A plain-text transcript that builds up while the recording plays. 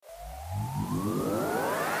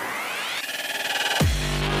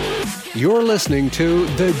You're listening to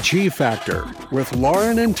The G Factor with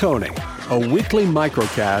Lauren and Tony, a weekly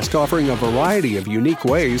microcast offering a variety of unique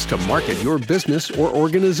ways to market your business or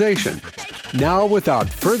organization. Now, without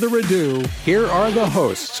further ado, here are the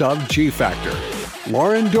hosts of G Factor,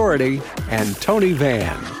 Lauren Doherty and Tony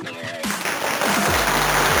Van.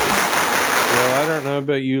 Well, I don't know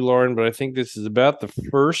about you, Lauren, but I think this is about the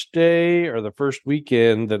first day or the first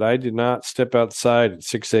weekend that I did not step outside at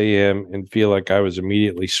 6 a.m. and feel like I was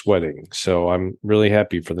immediately sweating. So I'm really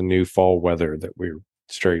happy for the new fall weather that we're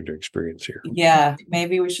starting to experience here. Yeah,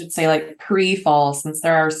 maybe we should say like pre-fall, since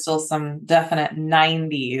there are still some definite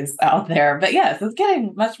 90s out there. But yes, it's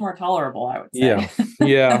getting much more tolerable, I would say.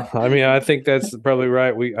 Yeah. I mean, I think that's probably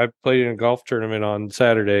right. I played in a golf tournament on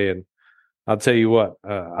Saturday, and I'll tell you what,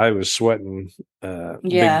 I was sweating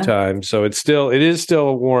big time. So it is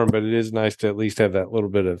still warm, but it is nice to at least have that little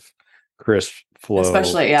bit of crisp flow.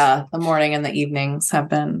 Especially, the morning and the evenings have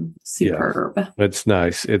been superb. Yeah, it's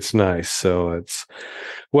nice. So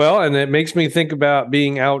and it makes me think about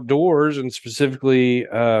being outdoors, and specifically,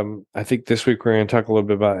 I think this week we're going to talk a little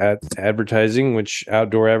bit about advertising, which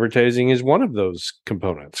outdoor advertising is one of those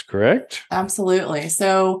components, correct? Absolutely.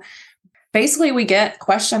 So basically we get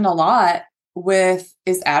questioned a lot with,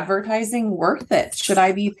 is advertising worth it? Should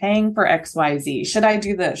I be paying for XYZ? Should I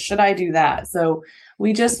do this? Should I do that? So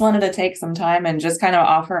we just wanted to take some time and just kind of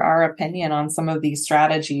offer our opinion on some of these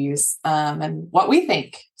strategies and what we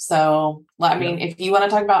think. So, I mean, if you want to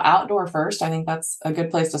talk about outdoor first, I think that's a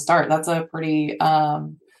good place to start. That's a pretty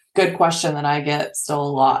good question that I get still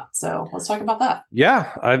a lot. So let's talk about that.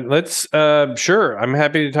 Yeah, let's. Sure. I'm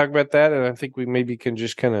happy to talk about that. And I think we maybe can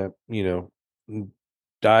just kind of,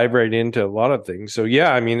 dive right into a lot of things. So,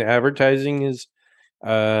 yeah, I mean, advertising is,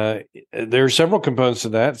 there are several components to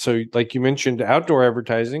that. So like you mentioned, outdoor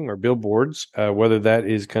advertising or billboards, whether that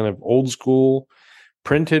is kind of old school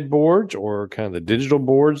printed boards or kind of the digital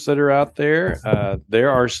boards that are out there,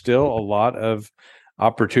 there are still a lot of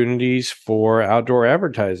opportunities for outdoor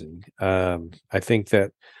advertising. I think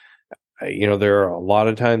that, there are a lot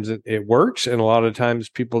of times it works, and a lot of times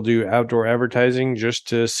people do outdoor advertising just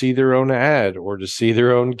to see their own ad or to see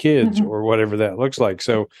their own kids or whatever that looks like.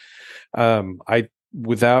 So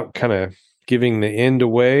without kind of giving the end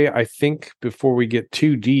away, I think before we get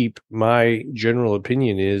too deep, my general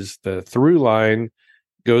opinion is the through line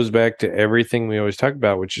goes back to everything we always talk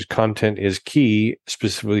about, which is content is key,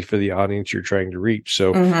 specifically for the audience you're trying to reach.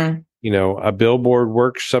 So, a billboard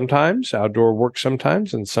works sometimes, outdoor works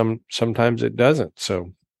sometimes, and sometimes it doesn't.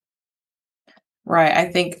 So, right.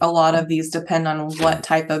 I think a lot of these depend on what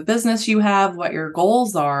type of business you have, what your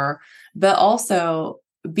goals are, but also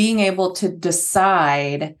being able to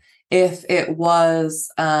decide if it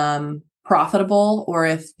was profitable or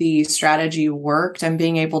if the strategy worked, and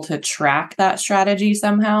being able to track that strategy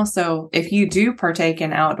somehow. So if you do partake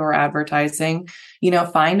in outdoor advertising,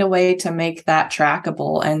 find a way to make that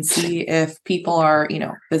trackable and see if people are,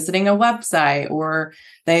 visiting a website, or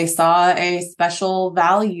they saw a special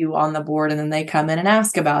value on the board and then they come in and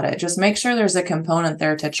ask about it. Just make sure there's a component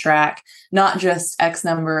there to track, not just X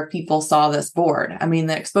number of people saw this board. I mean,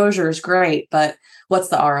 the exposure is great, but what's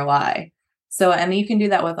the ROI? So, and you can do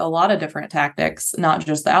that with a lot of different tactics, not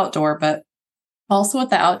just the outdoor, but also with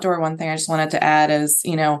the outdoor. One thing I just wanted to add is,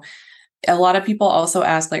 a lot of people also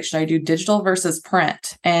ask, like, should I do digital versus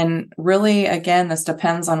print? And really, again, this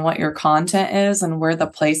depends on what your content is and where the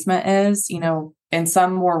placement is. In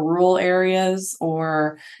some more rural areas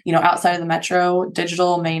or, outside of the metro,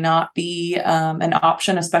 digital may not be an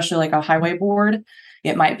option, especially like a highway board.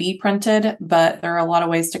 It might be printed, but there are a lot of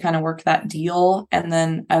ways to kind of work that deal. And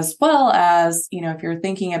then as well as, if you're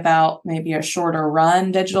thinking about maybe a shorter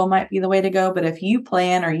run, digital might be the way to go. But if you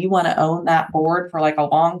plan or you want to own that board for like a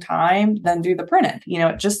long time, then do the printed.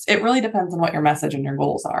 It really depends on what your message and your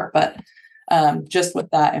goals are. But just with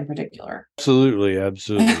that in particular. Absolutely.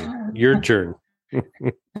 Your turn.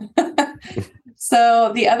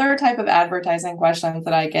 So the other type of advertising questions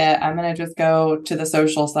that I get, I'm going to just go to the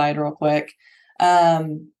social side real quick.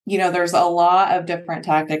 There's a lot of different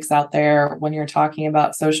tactics out there when you're talking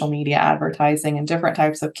about social media advertising and different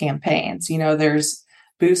types of campaigns. There's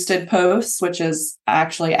boosted posts, which is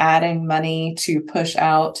actually adding money to push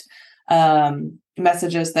out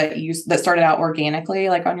messages that started out organically,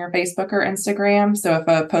 like on your Facebook or Instagram. So if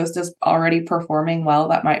a post is already performing well,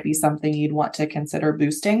 that might be something you'd want to consider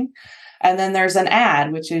boosting. And then there's an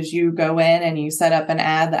ad, which is you go in and you set up an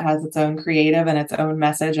ad that has its own creative and its own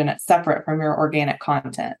message, and it's separate from your organic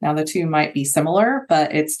content. Now, the two might be similar,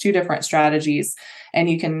 but it's two different strategies. And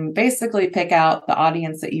you can basically pick out the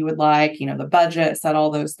audience that you would like, the budget, set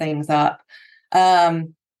all those things up.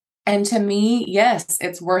 And to me, yes,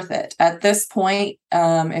 it's worth it. At this point,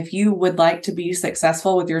 if you would like to be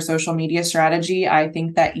successful with your social media strategy, I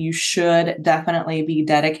think that you should definitely be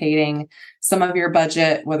dedicating some of your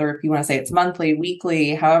budget, whether if you want to say it's monthly,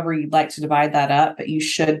 weekly, however you'd like to divide that up, but you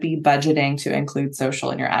should be budgeting to include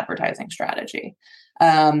social in your advertising strategy.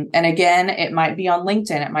 And again, it might be on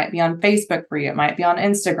LinkedIn, it might be on Facebook for you, it might be on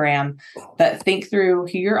Instagram, but think through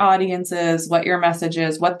who your audience is, what your message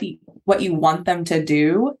is, what you want them to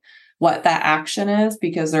do, what that action is,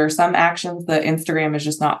 because there are some actions that Instagram is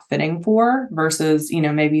just not fitting for versus,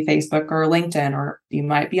 maybe Facebook or LinkedIn, or you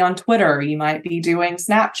might be on Twitter, you might be doing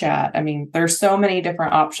Snapchat. I mean, there's so many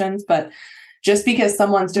different options, but just because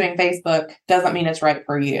someone's doing Facebook doesn't mean it's right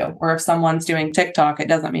for you. Or if someone's doing TikTok, it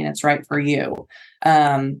doesn't mean it's right for you.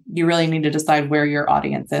 You really need to decide where your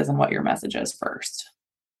audience is and what your message is first.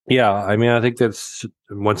 Yeah. I mean, I think that's,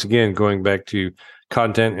 once again, going back to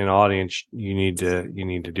content and audience, you need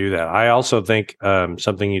to do that. I also think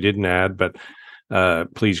something you didn't add, but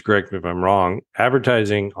please correct me if I'm wrong,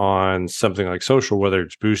 advertising on something like social, whether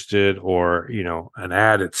it's boosted or, an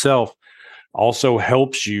ad itself, also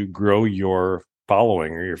helps you grow your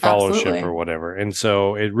following or your followership Absolutely. or whatever. And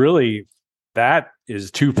so it really, that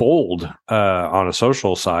is twofold on a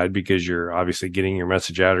social side, because you're obviously getting your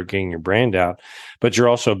message out or getting your brand out, but you're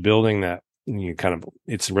also building that,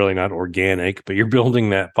 it's really not organic, but you're building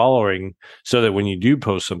that following so that when you do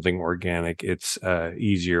post something organic, it's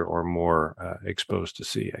easier or more exposed to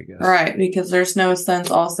see, I guess. Right. Because there's no sense,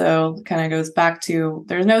 also kind of goes back to,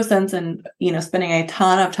 there's no sense in, spending a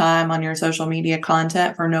ton of time on your social media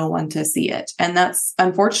content for no one to see it. And that's,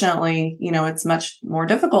 unfortunately, it's much more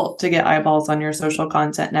difficult to get eyeballs on your social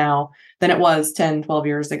content now than it was 10, 12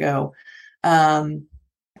 years ago.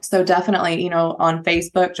 So definitely, on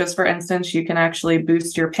Facebook, just for instance, you can actually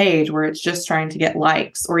boost your page where it's just trying to get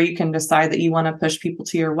likes, or you can decide that you want to push people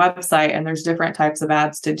to your website, and there's different types of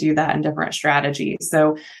ads to do that and different strategies.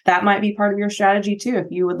 So that might be part of your strategy too. If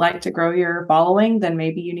you would like to grow your following, then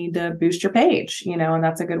maybe you need to boost your page, and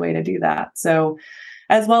that's a good way to do that. So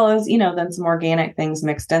as well as, then some organic things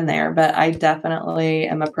mixed in there. But I definitely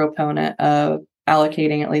am a proponent of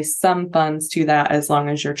allocating at least some funds to that, as long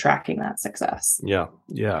as you're tracking that success. Yeah.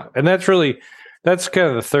 And that's kind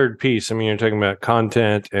of the third piece. I mean, you're talking about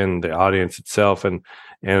content and the audience itself, and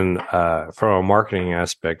from a marketing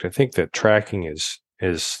aspect, I think that tracking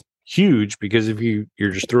is huge, because if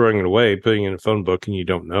you're just throwing it away, putting it in a phone book, and you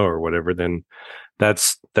don't know or whatever, then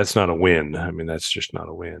that's not a win. I mean, that's just not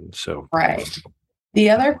a win. So right. The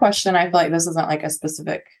other question, I feel like this isn't like a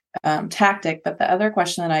specific tactic, but the other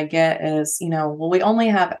question that I get is, well, we only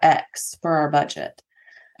have X for our budget,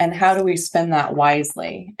 and how do we spend that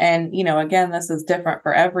wisely? And, again, this is different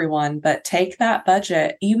for everyone, but take that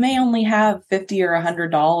budget. You may only have $50 or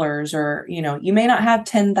 $100, or, you may not have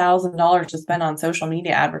 $10,000 to spend on social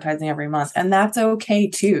media advertising every month, and that's okay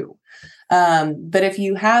too. But if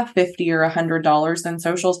you have $50 or $100, then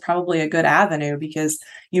social is probably a good avenue, because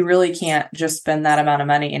you really can't just spend that amount of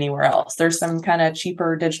money anywhere else. There's some kind of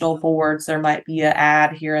cheaper digital boards. There might be an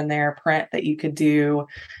ad here and there, print that you could do,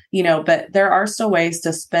 but there are still ways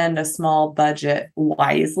to spend a small budget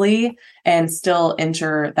wisely and still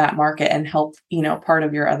enter that market and help, part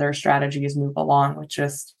of your other strategies move along, which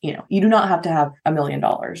just, you do not have to have $1 million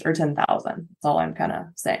or 10,000. That's all I'm kind of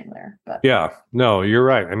saying there. But yeah, no, you're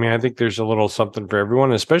right. I mean, I think there's a little something for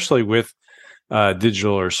everyone, especially with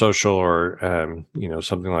digital or social, or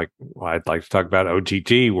something like, I'd like to talk about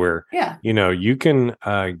OTT, where you can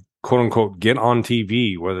quote unquote get on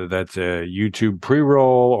TV, whether that's a YouTube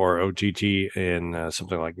pre-roll or OTT in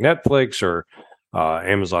something like Netflix or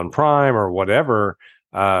Amazon Prime or whatever,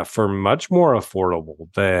 for much more affordable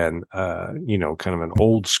than kind of an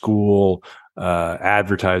old school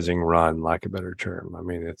advertising run, like a better term. I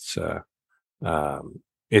mean,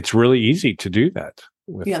 it's really easy to do that.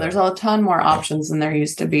 There's a ton more options than there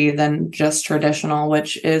used to be than just traditional,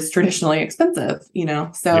 which is traditionally expensive,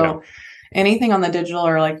 so anything on the digital,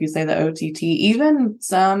 or like you say, the OTT, even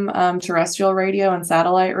some terrestrial radio and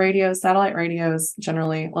satellite radio. Satellite radio is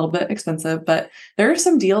generally a little bit expensive, but there are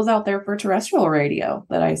some deals out there for terrestrial radio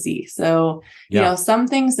that I see. So, some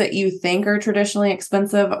things that you think are traditionally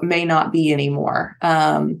expensive may not be anymore.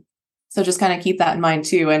 So just kind of keep that in mind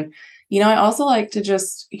too. And I also like to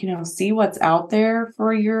just, see what's out there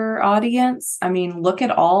for your audience. I mean, look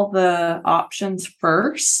at all the options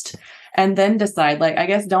first, and then decide, like, I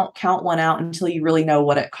guess don't count one out until you really know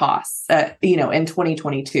what it costs, in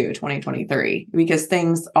 2022, 2023, because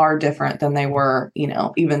things are different than they were,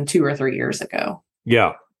 even 2 or 3 years ago.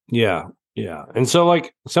 Yeah. Yeah. Yeah. And so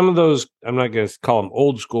like some of those, I'm not going to call them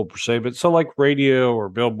old school per se, but so like radio or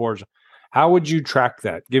billboards, how would you track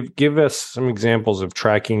that? Give us some examples of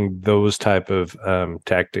tracking those type of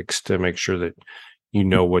tactics to make sure that you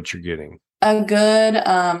know what you're getting. A good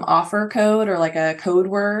offer code or like a code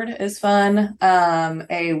word is fun.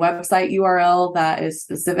 A website URL that is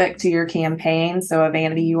specific to your campaign. So a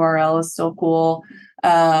vanity URL is still cool.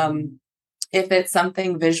 If it's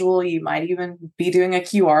something visual, you might even be doing a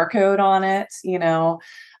QR code on it,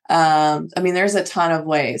 there's a ton of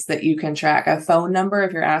ways that you can track a phone number.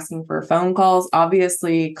 If you're asking for phone calls,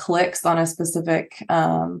 obviously clicks on a specific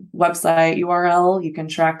website URL, you can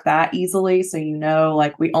track that easily. So,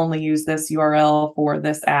 like we only use this URL for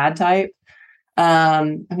this ad type.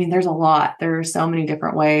 There's a lot. There are so many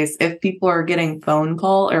different ways. If people are getting phone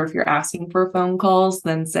call, or if you're asking for phone calls,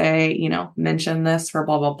 then say, mention this for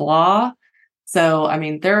blah, blah, blah. So,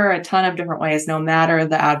 there are a ton of different ways, no matter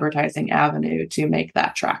the advertising avenue, to make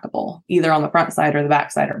that trackable, either on the front side or the back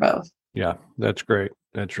side or both. Yeah, that's great.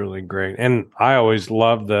 That's really great. And I always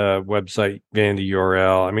love the website vanity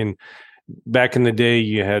URL. Back in the day,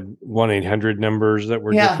 you had 1-800 numbers that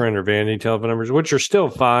were different, or vanity telephone numbers, which are still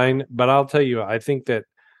fine. But I'll tell you, I think that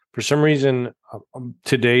for some reason,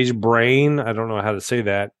 today's brain, I don't know how to say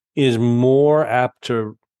that, is more apt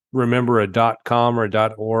to remember a .com or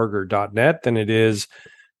a .org or .net than it is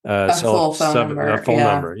a full phone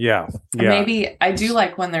number. Yeah. Maybe I do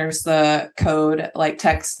like when there's the code, like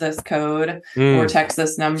text this code or text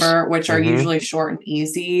this number, which are usually short and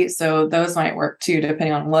easy. So those might work too,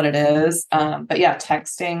 depending on what it is. But yeah,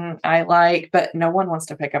 texting I like, but no one wants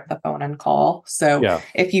to pick up the phone and call. So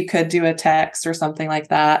if you could do a text or something like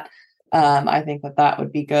that, I think that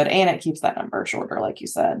would be good. And it keeps that number shorter, like you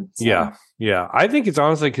said. So. Yeah. I think it's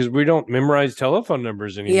honestly because we don't memorize telephone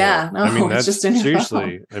numbers anymore. Yeah. No, that's just in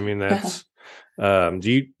seriously. That's,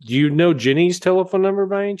 do you know Jenny's telephone number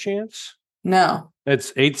by any chance? No.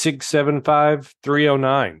 It's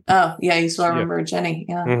 8675309. Oh, yeah. You still remember Jenny.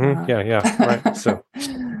 Yeah. Mm-hmm. Yeah. Right. So,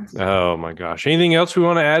 oh my gosh. Anything else we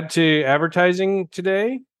want to add to advertising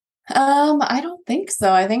today? I don't think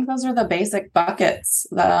so. I think those are the basic buckets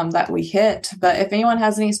that we hit. But if anyone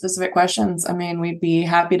has any specific questions, we'd be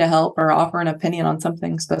happy to help or offer an opinion on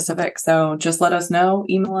something specific. So just let us know,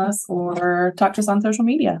 email us, or talk to us on social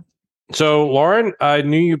media. So, Lauren, I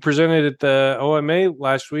knew you presented at the OMA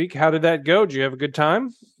last week. How did that go? Did you have a good time?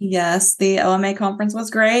 Yes, the OMA conference was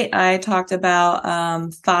great. I talked about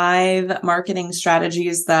 5 marketing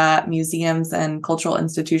strategies that museums and cultural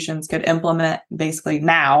institutions could implement basically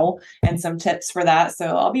now, and some tips for that.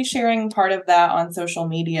 So I'll be sharing part of that on social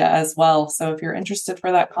media as well. So if you're interested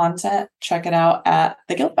for that content, check it out at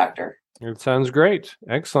The Guild Factor. It sounds great.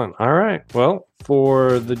 Excellent. All right. Well,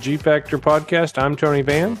 for the G Factor podcast, I'm Tony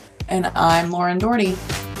Van. And I'm Lauren Doherty.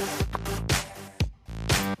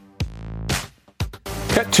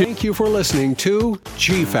 Thank you for listening to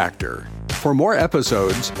G Factor. For more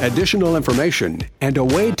episodes, additional information, and a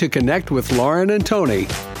way to connect with Lauren and Tony,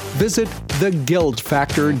 visit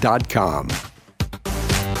theguildfactor.com.